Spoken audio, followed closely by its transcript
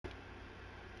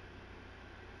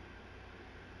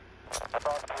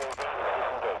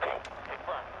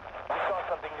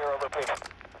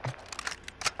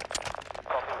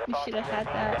We should have had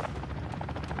that.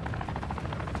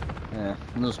 Yeah,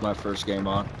 this was my first game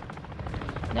on.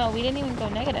 No, we didn't even go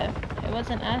negative. It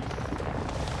wasn't us.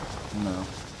 No.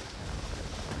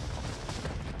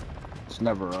 It's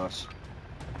never us.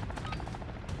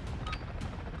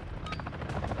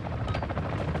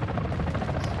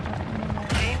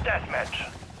 Team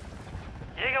deathmatch.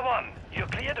 Jaeger 1, you're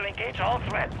clear to engage all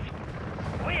threats.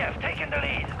 We have taken the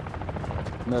lead.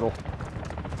 Middle.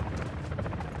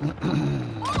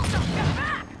 Awesome, get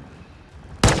back!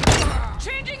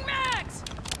 Changing mags!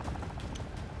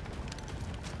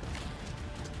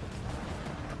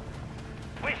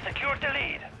 We secured the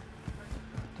lead.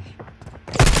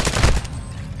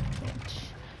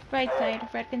 Right side,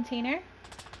 red container.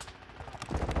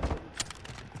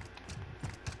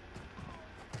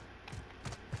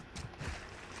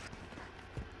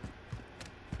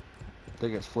 I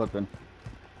think it's flipping.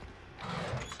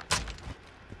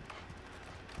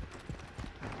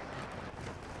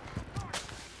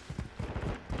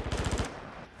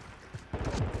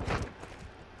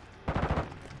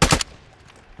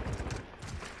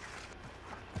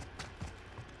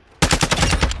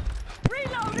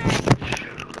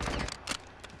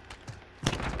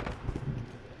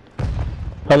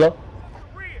 Hello?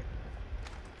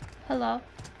 Hello.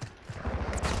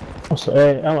 I'm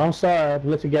sorry I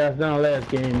let you guys down last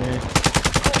game, man.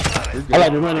 I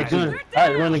like to run a gun. I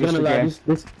like to run a gun a lot.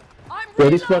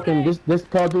 This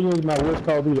Call of Duty is my worst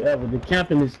Call of Duty ever. The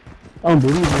camping is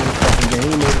unbelievable in this fucking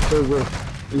game. He made it so good.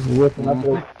 This is worth my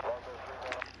play.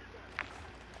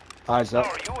 Eyes up.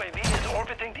 Our UAV is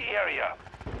orbiting the area.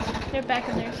 They're back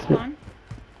in their spawn.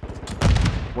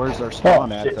 Where's their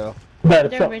spawn at, though?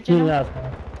 The original.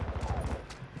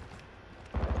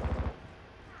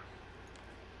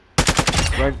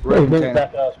 Right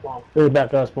back to our spawn. They're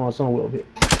back to our spawn somewhere over here.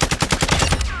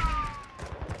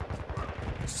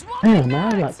 Damn,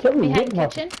 man, I'm not killing you.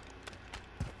 Behind kitchen.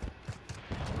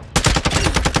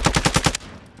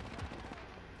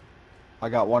 I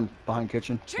got one behind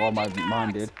kitchen. Well,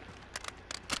 mine did.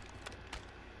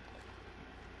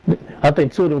 I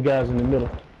think two of them guys in the middle.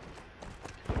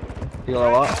 Heal a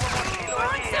lot.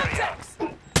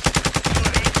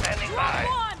 Standing by.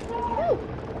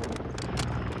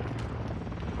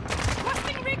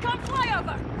 Requesting recon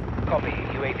flyover! Copy.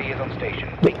 UAV is on station.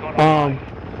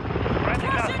 Friendly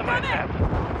customer tap.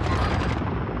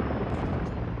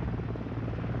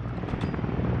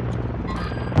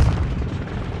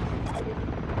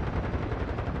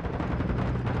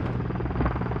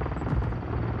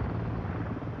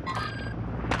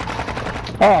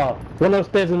 One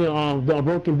upstairs in the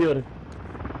broken building.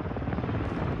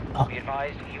 Be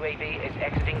advised, UAV is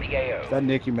exiting the AO. That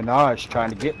Nicki Minaj trying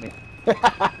to get me.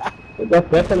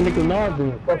 That's how Nicki Minaj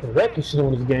doing fucking wrecking shit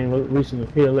on this game recently,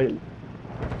 here lately.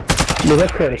 Man,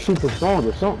 that cat is super strong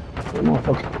or something. That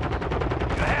motherfucker.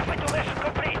 You have to mission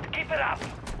complete. Keep it up.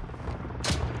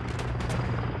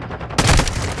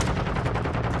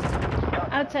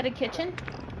 Outside of kitchen.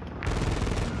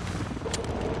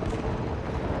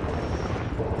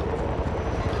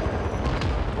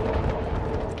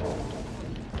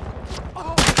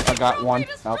 I got one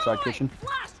outside kitchen.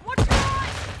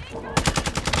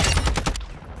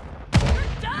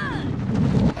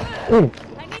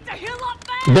 I need to heal up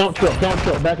fast. Don't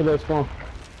trip, back of that spawn.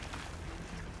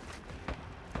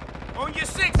 On your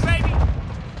six, baby.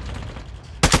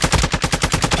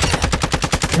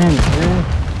 Damn it, man.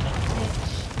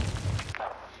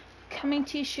 Coming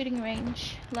to shooting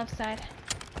range, left side.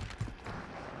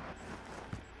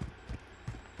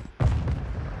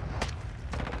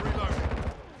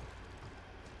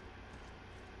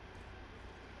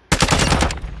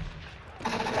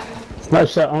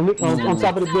 Nice shot on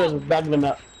top of the building, backing them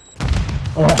up.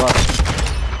 Oh,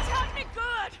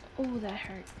 Oh, that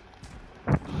hurt.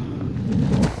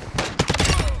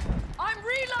 I'm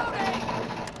reloading.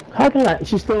 how can I?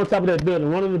 She's still on top of that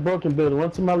building. One in the broken building. One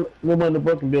to my one in the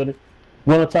broken building.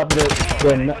 One on top of the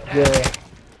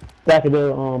back of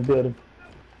the building.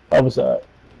 Other side.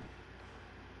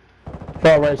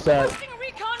 Far right side. Requesting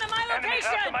recon on my Enemy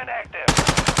location. customer active.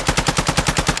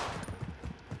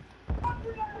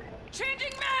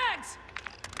 Changing mags.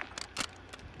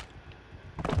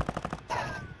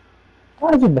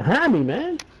 Why is it behind me,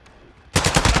 man?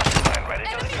 Customer ready to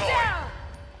Enemy deploy. down.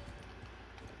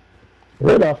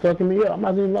 Radar fucking me up. I'm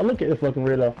not even looking at the fucking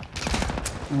radar.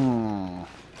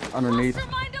 Underneath.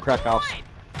 Crack house.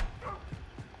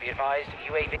 Be advised,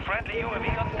 UAV. Friendly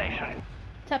UAV on station.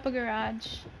 Top of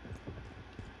garage.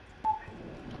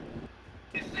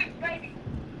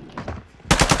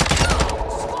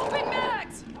 Swapping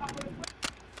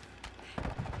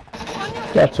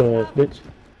That's your ass, bitch.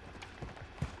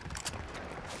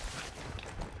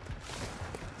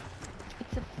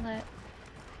 It's a flat.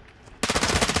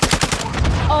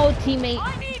 Oh,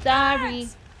 teammate. Sorry.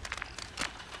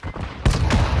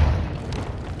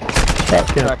 Stop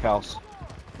Crack camp. house.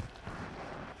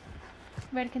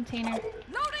 Red container.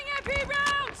 Loading MP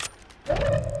rounds!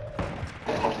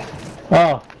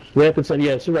 Oh, red container.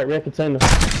 Yeah, she's right. Red container.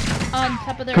 On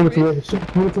top of their Coming roof.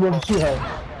 towards the shoe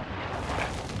house.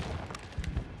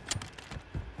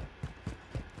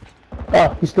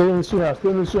 Oh, he's still in the shoe house.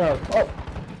 Still in the shoe house. Oh,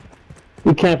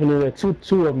 we camping in there. Two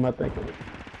of them, I think.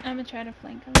 I'm gonna try to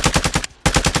flank him.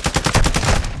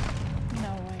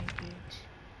 No way, dude.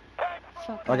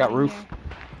 Fuck I got outta roof. here.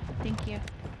 Thank you.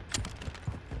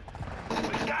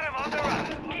 We got him on the run.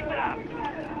 Keep it up.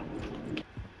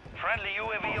 Friendly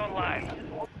UAV online.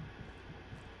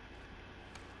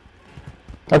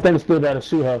 I think it's still by the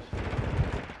shoe house.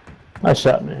 Nice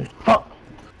shot, man. Oh.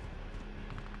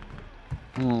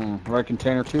 Red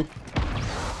container too.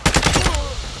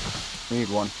 We need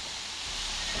one.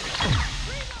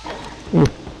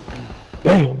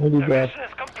 Damn, look The at that. mission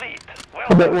is complete. I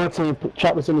Well bet done. one team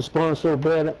chopped us in the spawn so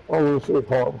bad. Oh, it was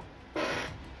horrible.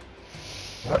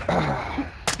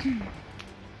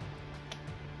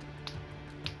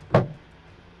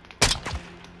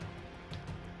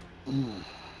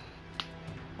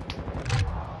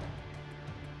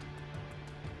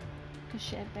 Good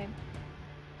shit, babe.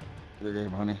 Good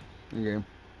game, honey. Good game.